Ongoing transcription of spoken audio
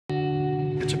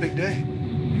It's a big day.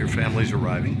 Your family's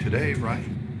arriving today, right?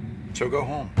 So go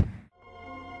home.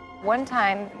 One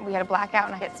time, we had a blackout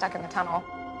and I got stuck in the tunnel.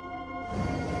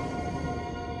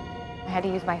 I had to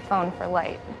use my phone for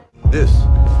light. This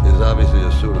is obviously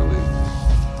a pseudonym.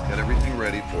 Get everything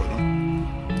ready for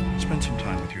them. Spend some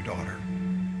time with your daughter.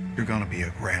 You're gonna be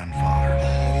a grandfather.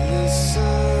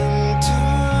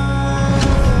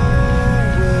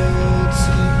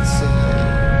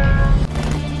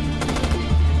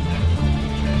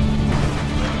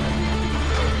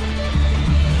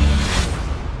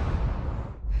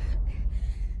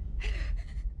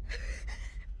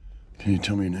 Can you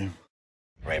tell me your name?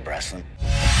 Ray Breslin.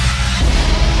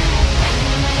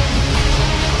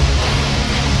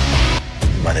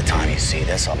 By the time you see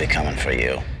this, I'll be coming for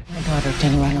you. My daughter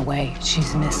didn't run away.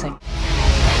 She's missing.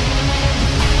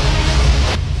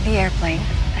 The airplane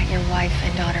that your wife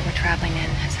and daughter were traveling in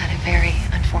has had a very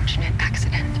unfortunate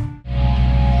accident.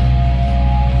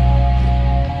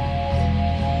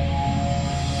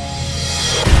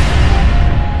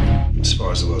 As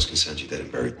far as the law's concerned, you're dead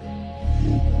and buried.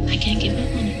 I can't give up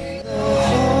on her.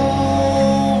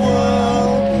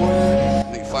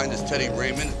 When you find this Teddy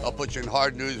Raymond, I'll put you in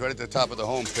hard news right at the top of the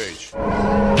homepage.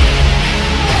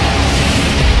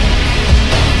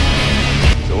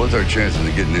 So what's our chances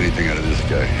of getting anything out of this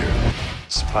guy here?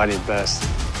 Spotty at best.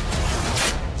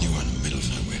 You are in the middle of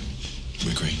nowhere.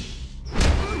 We agree.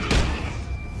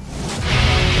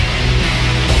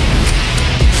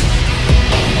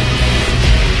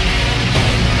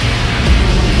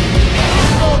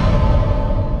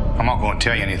 I'm not going to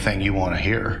tell you anything you want to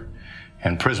hear.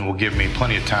 And prison will give me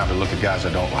plenty of time to look at guys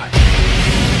I don't like.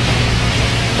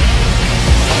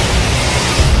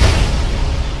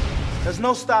 There's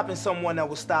no stopping someone that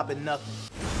will stop at nothing.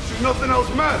 Nothing else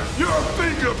matters. You're a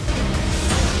finger.